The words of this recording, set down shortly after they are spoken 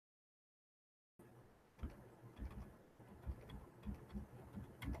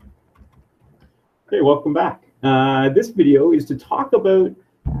Okay, welcome back. This video is to talk about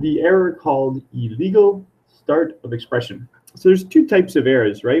the error called illegal start of expression. So there's two types of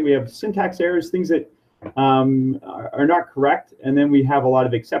errors, right? We have syntax errors, things that are not correct, and then we have a lot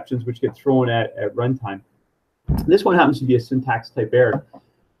of exceptions which get thrown at runtime. This one happens to be a syntax type error,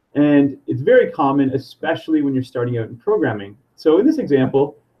 and it's very common, especially when you're starting out in programming. So in this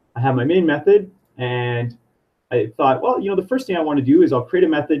example, I have my main method, and I thought, well, the first thing I want to do is I'll create a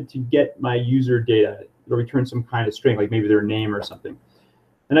method to get my user data. It'll return some kind of string, like maybe their name or something.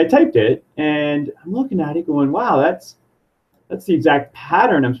 And I typed it, and I'm looking at it going, wow, that's the exact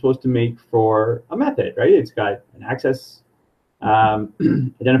pattern I'm supposed to make for a method, right? It's got an access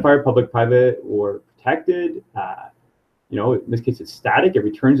identifier, public, private, or protected. In this case, it's static. It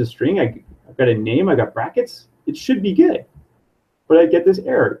returns a string. I've got a name. I got brackets. It should be good. But I get this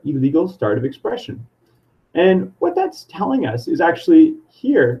error, illegal start of expression. And what that's telling us is actually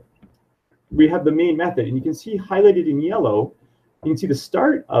here, we have the main method. And you can see highlighted in yellow, you can see the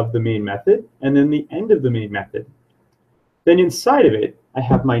start of the main method and then the end of the main method. Then inside of it, I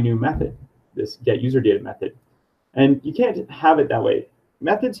have my new method, this get user data method. And you can't have it that way.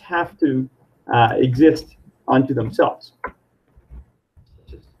 Methods have to exist onto themselves.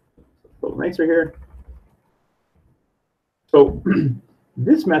 Just a little nicer here. So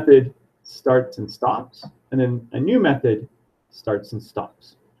this method starts and stops, and then a new method starts and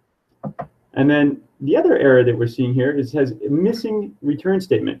stops. And then the other error that we're seeing here is has a missing return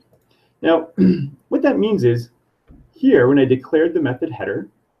statement. Now, what that means is here, when I declared the method header,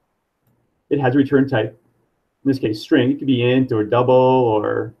 it has a return type. In this case, string. It could be int or double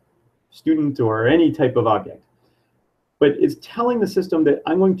or student or any type of object. But it's telling the system that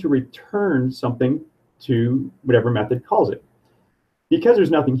I'm going to return something to whatever method calls it. Because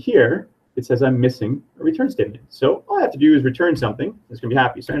there's nothing here, it says I'm missing a return statement. So all I have to do is return something. It's going to be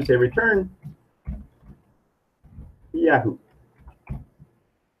happy. So I'm going to say return Yahoo.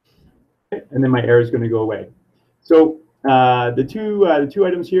 Okay, and then my error is going to go away. So the two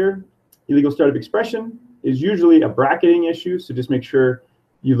items here, illegal start of expression, is usually a bracketing issue. So just make sure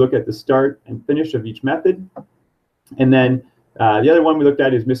you look at the start and finish of each method. And then the other one we looked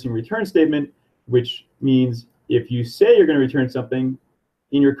at is missing return statement, which means if you say you're going to return something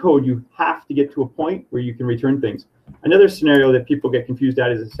in your code, you have to get to a point where you can return things. Another scenario that people get confused at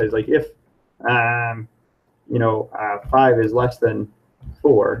is it says like if 5 is less than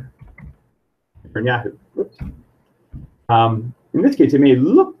 4, return Yahoo. Whoops. In this case, it may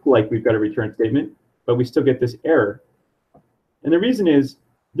look like we've got a return statement, but we still get this error. And the reason is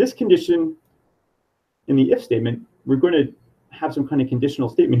this condition in the if statement, we're going to have some kind of conditional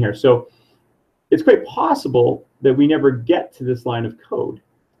statement here. So it's quite possible that we never get to this line of code.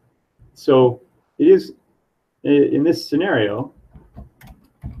 So it is, in this scenario,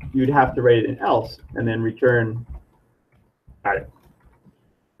 you'd have to write an else and then return it.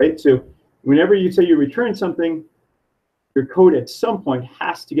 Right? So whenever you say you return something, your code at some point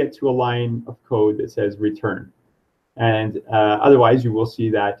has to get to a line of code that says return. And otherwise, you will see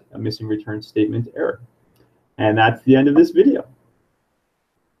that a missing return statement error. And that's the end of this video.